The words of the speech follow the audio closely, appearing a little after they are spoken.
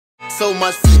so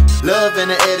much fit. Love in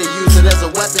the air, they use it as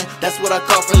a weapon. That's what I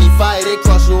call friendly fire. They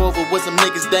cross you over with some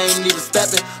niggas, they ain't even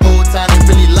stepping. Whole time they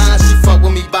really lying. She fuck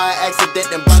with me by accident,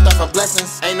 then blocked off her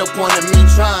blessings. Ain't no point in me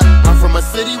trying. I'm from a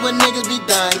city where niggas be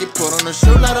dying. Get put on the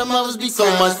show, let them mothers be so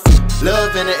much fit.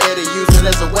 Love in the air, they use it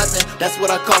as a weapon. That's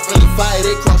what I call friendly fire.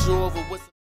 They cross you over with.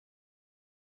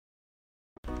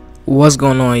 What's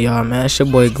going on, y'all, man? It's your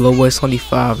boy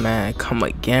Glowboy25, man. Come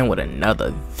again with another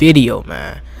video,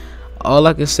 man. All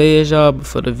I can say is, y'all,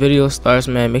 before the video starts,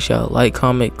 man, make sure y'all like,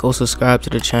 comment, go subscribe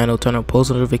to the channel, turn on post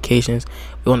notifications.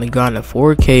 We on the grind to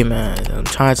 4K, man. I'm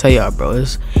trying to tell y'all, bro,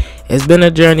 it's been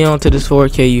a journey onto this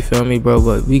 4K, you feel me, bro?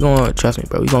 But we gonna, trust me,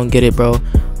 bro, we gonna get it, bro.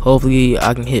 Hopefully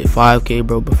I can hit 5K,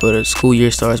 bro, before the school year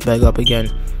starts back up again.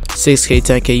 6K,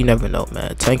 10K, you never know,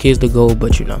 man. 10K is the goal,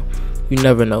 but you know, you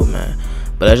never know, man.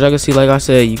 But as y'all can see, like I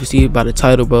said, you can see by the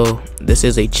title, bro, this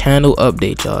is a channel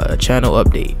update, y'all. A channel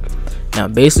update. Now,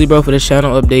 basically, bro, for this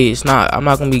channel update, I'm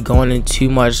not gonna be going in too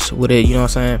much with it, you know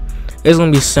what I'm saying? It's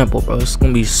gonna be simple, bro. It's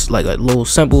gonna be like a little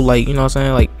simple, like, you know what I'm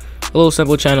saying? Like a little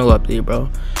simple channel update, bro.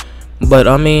 But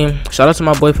I mean, shout out to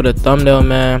my boy for the thumbnail,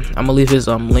 man. I'm gonna leave his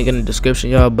link in the description,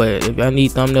 y'all. But if y'all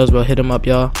need thumbnails, bro, hit him up,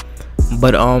 y'all.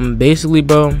 But basically,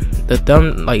 bro, the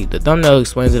thumbnail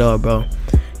explains it all, bro.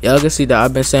 Y'all can see that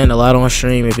I've been saying a lot on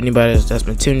stream. If anybody that's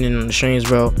been tuning in on the streams,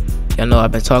 bro, y'all know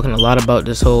I've been talking a lot about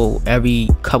this whole every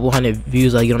couple hundred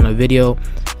views I get on a video,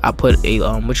 I put a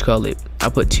I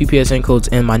put 2 PSN codes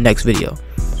in my next video.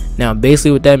 Now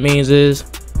basically what that means is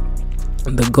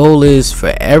the goal is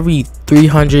for every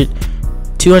 200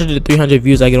 to 300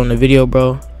 views I get on the video,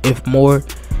 bro, if more,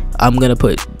 I'm gonna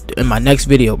put in my next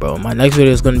video, bro. My next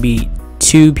video is gonna be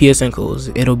 2 PSN codes.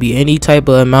 It'll be any type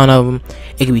of amount of them.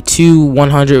 It could be 2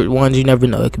 100 ones, you never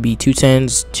know. It could be 2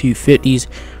 10s, 2 50s,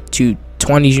 2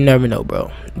 20s, you never know,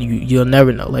 bro. You'll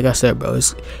never know. Like I said, bro,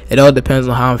 it all depends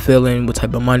on how I'm feeling, what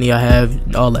type of money I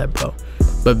have, all that, bro.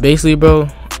 But basically, bro,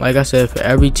 like I said, for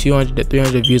every 200 to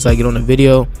 300 views I get on a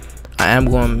video, I am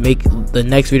going to make the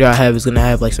next video I have is going to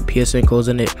have like some PSN codes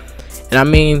in it. And I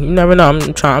mean, you never know. I'm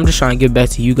just trying to give back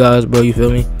to you guys, bro, you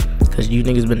feel me? Cause you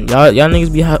niggas been y'all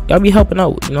niggas be helping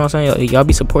out, you know what I'm saying? Y'all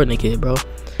be supporting the kid, bro.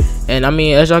 And I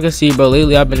mean, as y'all can see, bro,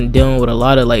 lately I've been dealing with a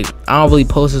lot of, like, I don't really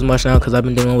post as much now because I've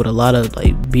been dealing with a lot of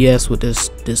like BS with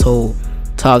this whole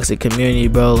toxic community,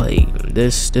 bro. Like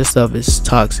this stuff is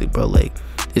toxic, bro. Like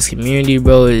this community,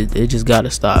 bro, it just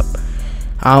gotta stop.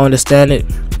 I don't understand it.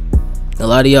 A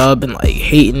lot of y'all been like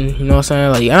hating, you know what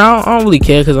I'm saying? Like I don't really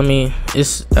care, cause I mean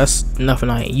that's nothing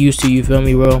I ain't used to, you feel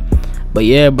me, bro? But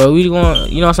yeah, bro, we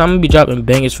going, you know what I'm saying? I'm gonna be dropping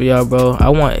bangers for y'all, bro. I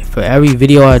want, for every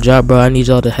video I drop, bro, I need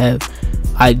y'all to have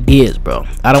ideas, bro.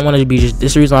 I don't want to be just,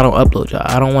 this is the reason I don't upload, y'all.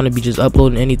 I don't want to be just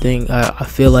uploading anything. I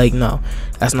feel like, no,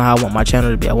 that's not how I want my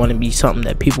channel to be. I want to be something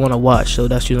that people want to watch. So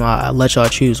that's the reason why I let y'all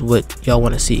choose what y'all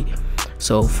want to see.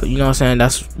 So for, you know what I'm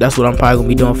saying, that's what I'm probably gonna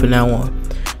be doing from now on.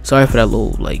 Sorry for that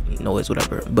little like noise,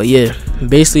 whatever. But yeah,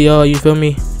 basically, y'all, you feel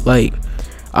me? Like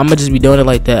I'm gonna just be doing it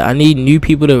like that. I need new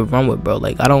people to run with, bro.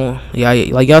 Like I don't, yeah,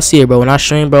 like y'all see it, bro. When I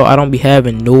stream, bro, I don't be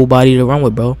having nobody to run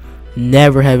with, bro.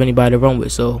 Never have anybody to run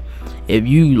with. So if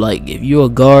you a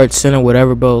guard, center,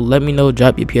 whatever, bro, let me know.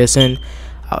 Drop your PSN.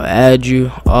 I'll add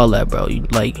you, all that, bro.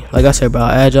 Like I said, bro,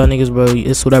 I'll add y'all niggas, bro.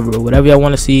 It's whatever, bro. Whatever y'all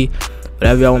want to see,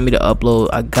 whatever y'all want me to upload,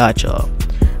 I got y'all.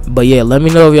 But yeah, let me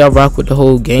know if y'all rock with the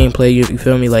whole gameplay. You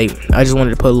feel me? Like I just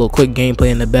wanted to put a little quick gameplay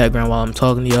in the background while I'm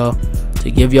talking to y'all,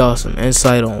 to give y'all some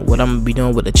insight on what I'm gonna be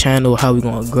doing with the channel, how we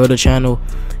gonna grow the channel,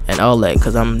 and all that.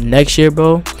 Cause I'm next year,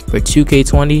 bro, for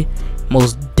 2K20,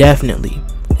 most definitely.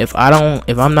 If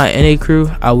I'm not in a crew,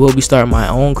 I will be starting my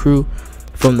own crew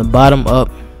from the bottom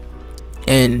up.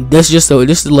 And this to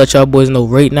let y'all boys know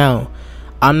right now,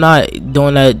 I'm not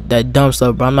doing that dumb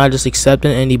stuff, bro. I'm not just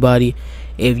accepting anybody.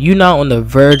 If you're not on the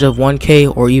verge of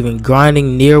 1K or even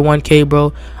grinding near 1K,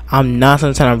 bro, I'm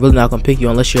really not gonna pick you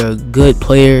unless you're a good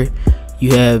player.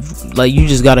 You have, like, you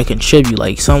just gotta contribute,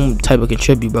 like some type of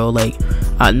contribute, bro. Like,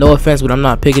 no offense, but I'm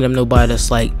not picking up nobody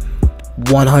that's like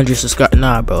 100 subscribers.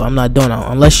 Nah, bro, I'm not doing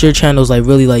that unless your channel's like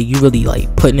really, like, you really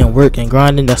like putting in work and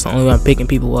grinding. That's the only way I'm picking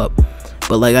people up.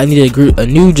 But like I need a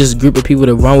new group of people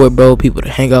to run with, bro, people to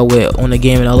hang out with on the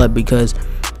game and all that, because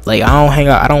like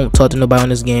I don't talk to nobody on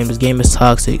this game. This game is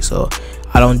toxic, so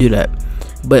I don't do that.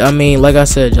 But I mean, like I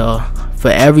said, y'all, for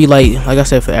every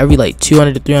for every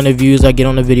 200 to 300 views I get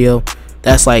on the video,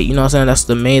 that's like, you know what I'm saying, that's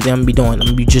the main thing I'm gonna be doing. I'm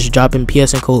gonna be just dropping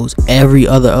PSN codes every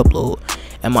other upload.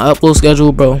 And my upload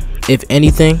schedule, bro, if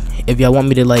anything, if y'all want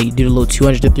me to like do the little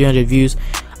 200 to 300 views,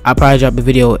 I probably drop a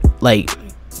video like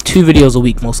 2 videos a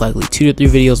week, most likely 2 to 3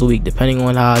 videos a week, depending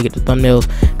on how I get the thumbnails,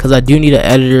 because I do need an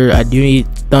editor, I do need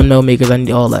thumbnail makers, I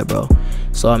need all that, bro.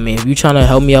 So I mean, if you trying to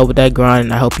help me out with that grind,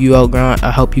 and I help you grind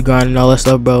and all that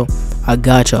stuff, bro, I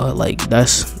got y'all. Like,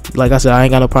 that's, like I said, I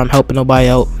ain't got no problem helping nobody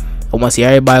out. I want to see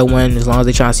everybody win, as long as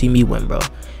they trying to see me win, bro.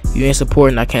 If you ain't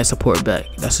supporting, I can't support back.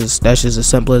 That's just as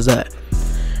simple as that.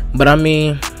 But I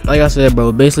mean, like I said,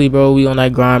 bro, basically, bro, we on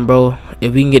that grind, bro.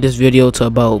 If we can get this video to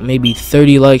about maybe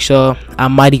 30 likes, y'all, I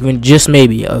might even, just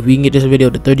maybe, if we can get this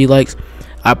video to 30 likes,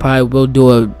 I probably will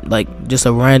do just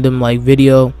a random like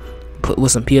video, put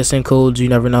with some PSN codes. You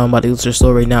never know. I'm about to go to the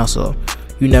store right now, so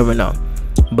you never know.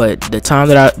 But the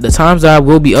times that I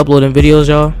will be uploading videos,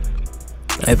 y'all,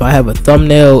 if I have a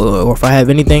thumbnail or if I have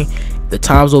anything, the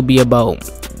times will be about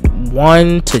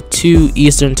 1 to 2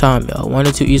 Eastern time, y'all. 1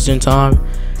 to 2 Eastern time,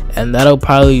 and that'll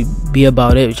probably be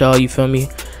about it, y'all. You feel me?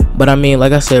 But I mean,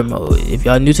 like I said, bro, if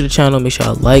y'all new to the channel, make sure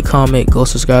y'all like, comment, go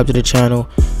subscribe to the channel,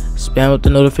 spam up the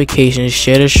notifications,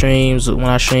 share the streams when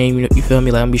I stream. You feel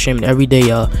me? Like, I'm gonna be streaming every day,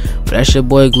 y'all. But that's your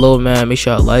boy Glow, man. Make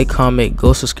sure y'all like, comment,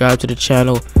 go subscribe to the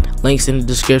channel. Links in the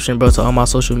description, bro, to all my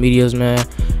social medias, man.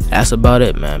 That's about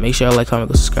it, man. Make sure y'all like, comment,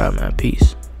 go subscribe, man.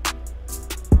 Peace.